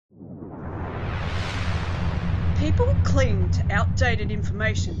People cling to outdated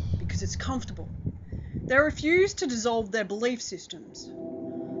information because it's comfortable. They refuse to dissolve their belief systems.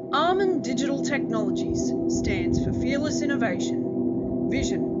 Almond Digital Technologies stands for fearless innovation,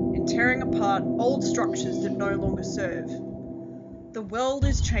 vision in tearing apart old structures that no longer serve. The world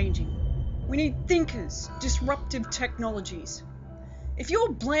is changing. We need thinkers, disruptive technologies. If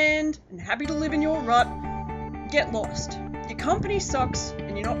you're bland and happy to live in your rut, get lost. Your company sucks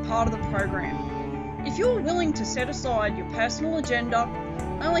and you're not part of the program. If you're willing to set aside your personal agenda,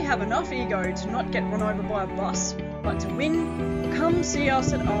 only have enough ego to not get run over by a bus, but to win, come see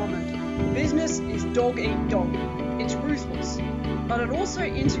us at Almond. The business is dog eat dog. It's ruthless, but it also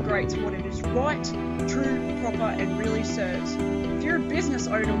integrates what it is right, true, proper, and really serves. If you're a business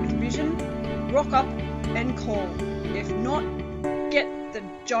owner with vision, rock up and call. If not, get the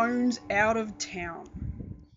Jones out of town.